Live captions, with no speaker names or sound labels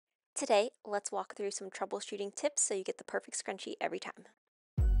Today, let's walk through some troubleshooting tips so you get the perfect scrunchie every time.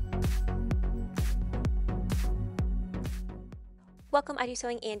 Welcome, I do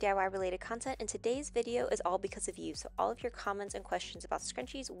sewing and DIY related content, and today's video is all because of you. So all of your comments and questions about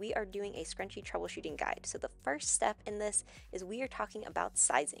scrunchies, we are doing a scrunchie troubleshooting guide. So the first step in this is we are talking about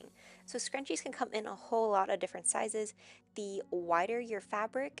sizing. So scrunchies can come in a whole lot of different sizes. The wider your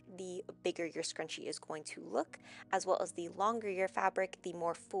fabric, the bigger your scrunchie is going to look, as well as the longer your fabric, the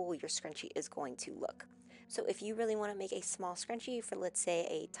more full your scrunchie is going to look. So if you really want to make a small scrunchie for, let's say,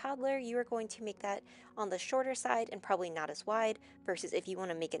 a toddler, you are going to make that on the shorter side and probably not as wide, versus if you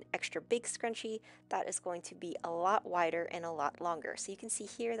want to make an extra big scrunchie, that is going to be a lot wider and a lot longer. So you can see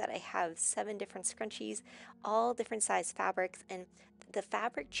here that I have 7 different scrunchies, all different size fabrics, and the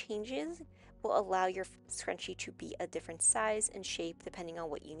fabric changes will allow your scrunchie to be a different size and shape depending on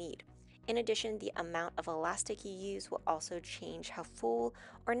what you need. In addition, the amount of elastic you use will also change how full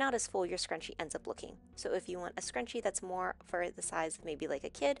or not as full your scrunchie ends up looking. So if you want a scrunchie that's more for the size of maybe like a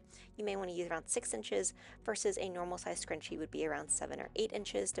kid, you may want to use around 6 inches versus a normal size scrunchie would be around 7 or 8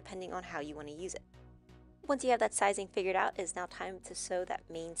 inches depending on how you want to use it. Once you have that sizing figured out, it's now time to sew that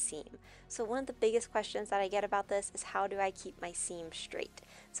main seam. So one of the biggest questions that I get about this is, how do I keep my seam straight?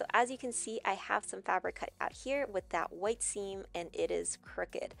 So as you can see, I have some fabric cut out here with that white seam and it is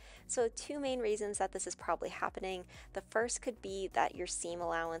crooked. So 2 main reasons that this is probably happening. The first could be that your seam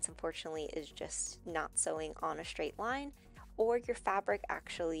allowance unfortunately is just not sewing on a straight line, or your fabric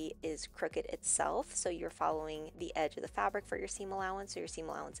actually is crooked itself, so you're following the edge of the fabric for your seam allowance, so your seam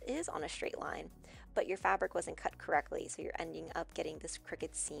allowance is on a straight line, but your fabric wasn't cut correctly, so you're ending up getting this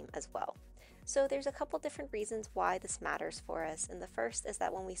crooked seam as well. So there's a couple different reasons why this matters for us, and the first is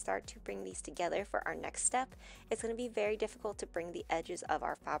that when we start to bring these together for our next step, it's going to be very difficult to bring the edges of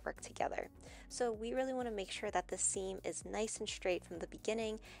our fabric together. So we really want to make sure that the seam is nice and straight from the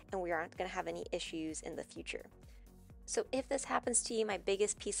beginning, and we aren't going to have any issues in the future. So if this happens to you, my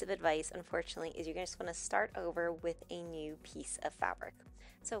biggest piece of advice, unfortunately, is you're just going to start over with a new piece of fabric.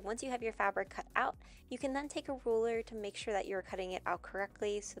 So once you have your fabric cut out, you can then take a ruler to make sure that you're cutting it out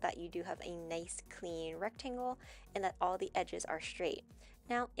correctly so that you do have a nice clean rectangle and that all the edges are straight.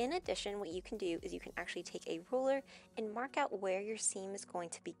 Now, in addition, what you can do is you can actually take a ruler and mark out where your seam is going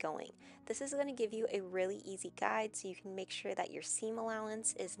to be going. This is going to give you a really easy guide so you can make sure that your seam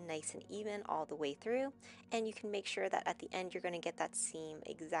allowance is nice and even all the way through, and you can make sure that at the end you're going to get that seam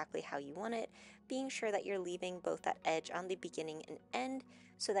exactly how you want it, being sure that you're leaving both that edge on the beginning and end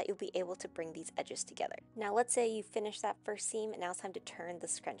so that you'll be able to bring these edges together. Now let's say you finish that first seam and now it's time to turn the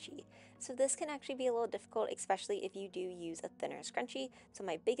scrunchie. So this can actually be a little difficult, especially if you do use a thinner scrunchie. So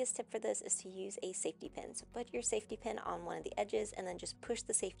my biggest tip for this is to use a safety pin. So put your safety pin on one of the edges and then just push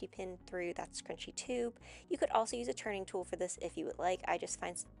the safety pin through that scrunchie tube. You could also use a turning tool for this if you would like. I just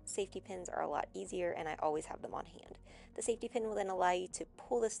find safety pins are a lot easier and I always have them on hand. The safety pin will then allow you to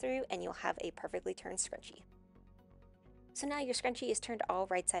pull this through and you'll have a perfectly turned scrunchie. So now your scrunchie is turned all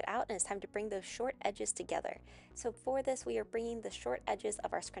right side out and it's time to bring those short edges together. So for this, we are bringing the short edges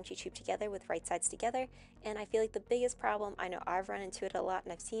of our scrunchie tube together with right sides together. And I feel like the biggest problem, I know I've run into it a lot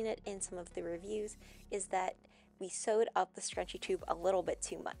and I've seen it in some of the reviews, is that we sewed up the scrunchie tube a little bit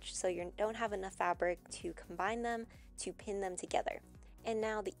too much. So you don't have enough fabric to combine them, to pin them together. And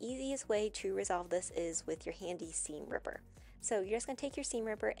now the easiest way to resolve this is with your handy seam ripper. So you're just going to take your seam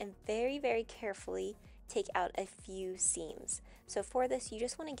ripper and very, very carefully take out a few seams. So for this, you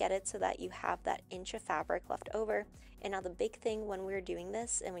just want to get it so that you have that inch of fabric left over. And now the big thing when we're doing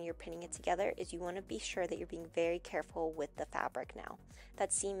this and when you're pinning it together is you want to be sure that you're being very careful with the fabric now.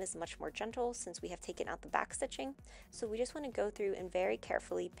 That seam is much more gentle since we have taken out the back stitching. So we just want to go through and very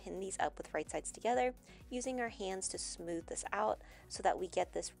carefully pin these up with right sides together, using our hands to smooth this out so that we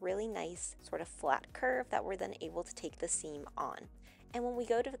get this really nice sort of flat curve that we're then able to take the seam on. And when we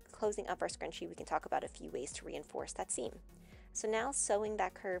go to closing up our scrunchie, we can talk about a few ways to reinforce that seam. So now sewing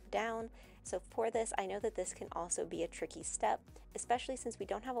that curve down. So for this, I know that this can also be a tricky step, especially since we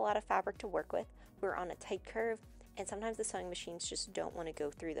don't have a lot of fabric to work with. We're on a tight curve, and sometimes the sewing machines just don't want to go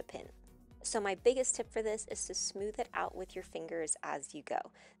through the pin. So my biggest tip for this is to smooth it out with your fingers as you go.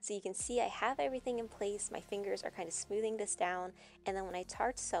 So you can see I have everything in place, my fingers are kind of smoothing this down, and then when I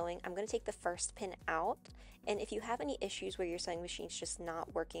start sewing, I'm going to take the first pin out. And if you have any issues where your sewing machine's just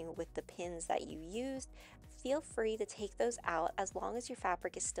not working with the pins that you used, feel free to take those out as long as your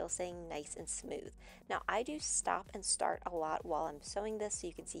fabric is still staying nice and smooth. Now I do stop and start a lot while I'm sewing this, so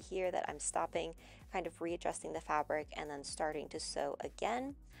you can see here that I'm stopping, kind of readjusting the fabric and then starting to sew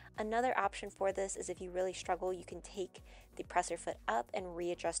again. Another option for this is if you really struggle, you can take the presser foot up and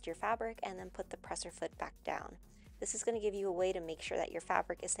readjust your fabric and then put the presser foot back down. This is going to give you a way to make sure that your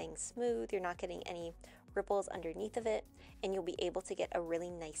fabric is staying smooth, you're not getting any ripples underneath of it, and you'll be able to get a really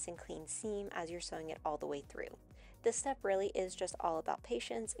nice and clean seam as you're sewing it all the way through. This step really is just all about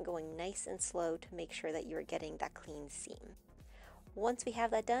patience and going nice and slow to make sure that you're getting that clean seam. Once we have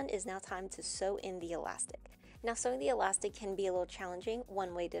that done, it is now time to sew in the elastic. Now, sewing the elastic can be a little challenging.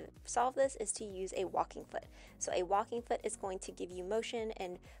 One way to solve this is to use a walking foot. So a walking foot is going to give you motion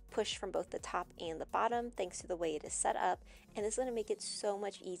and push from both the top and the bottom thanks to the way it is set up, and this is going to make it so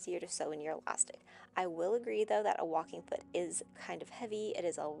much easier to sew in your elastic. I will agree though that a walking foot is kind of heavy, it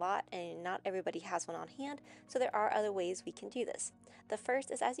is a lot, and not everybody has one on hand, so there are other ways we can do this. The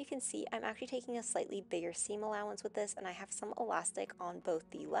first is, as you can see, I'm actually taking a slightly bigger seam allowance with this, and I have some elastic on both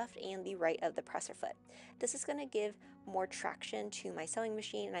the left and the right of the presser foot. This is going to give more traction to my sewing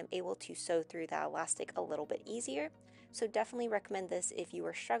machine, and I'm able to sew through that elastic a little bit easier. So definitely recommend this if you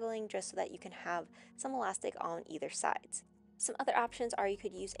are struggling, just so that you can have some elastic on either sides. Some other options are you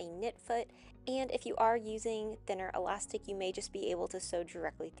could use a knit foot, and if you are using thinner elastic, you may just be able to sew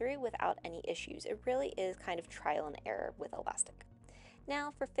directly through without any issues. It really is kind of trial and error with elastic.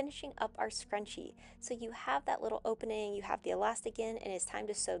 Now for finishing up our scrunchie. So you have that little opening, you have the elastic in, and it's time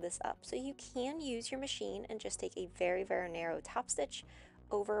to sew this up. So you can use your machine and just take a very, very narrow top stitch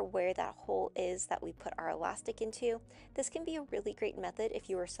over where that hole is that we put our elastic into. This can be a really great method if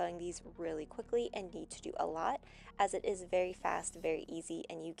you are sewing these really quickly and need to do a lot, as it is very fast, very easy,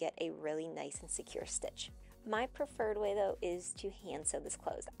 and you get a really nice and secure stitch. My preferred way though is to hand sew this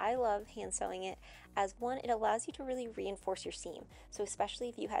closed. I love hand sewing it as one, it allows you to really reinforce your seam. So especially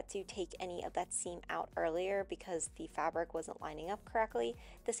if you had to take any of that seam out earlier because the fabric wasn't lining up correctly,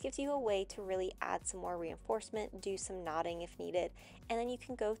 this gives you a way to really add some more reinforcement, do some knotting if needed, and then you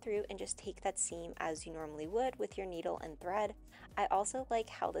can go through and just take that seam as you normally would with your needle and thread. I also like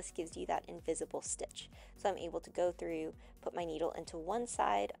how this gives you that invisible stitch. So I'm able to go through, put my needle into one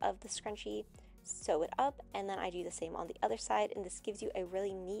side of the scrunchie, sew it up, and then I do the same on the other side, and this gives you a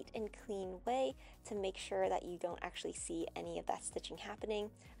really neat and clean way to make sure that you don't actually see any of that stitching happening,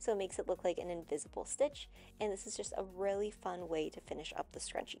 so it makes it look like an invisible stitch, and this is just a really fun way to finish up the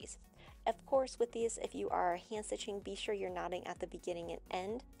scrunchies. Of course, with these, if you are hand stitching, be sure you're knotting at the beginning and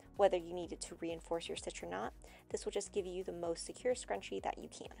end, whether you needed to reinforce your stitch or not. This will just give you the most secure scrunchie that you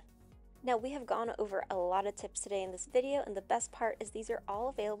can. Now, we have gone over a lot of tips today in this video, and the best part is these are all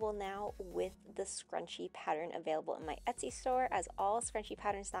available now with the scrunchie pattern available in my Etsy store, as all scrunchie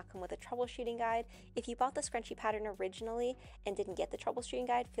patterns now come with a troubleshooting guide. If you bought the scrunchie pattern originally and didn't get the troubleshooting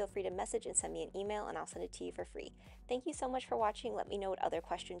guide, feel free to message and send me an email and I'll send it to you for free. Thank you so much for watching. Let me know what other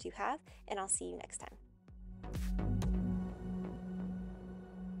questions you have, and I'll see you next time.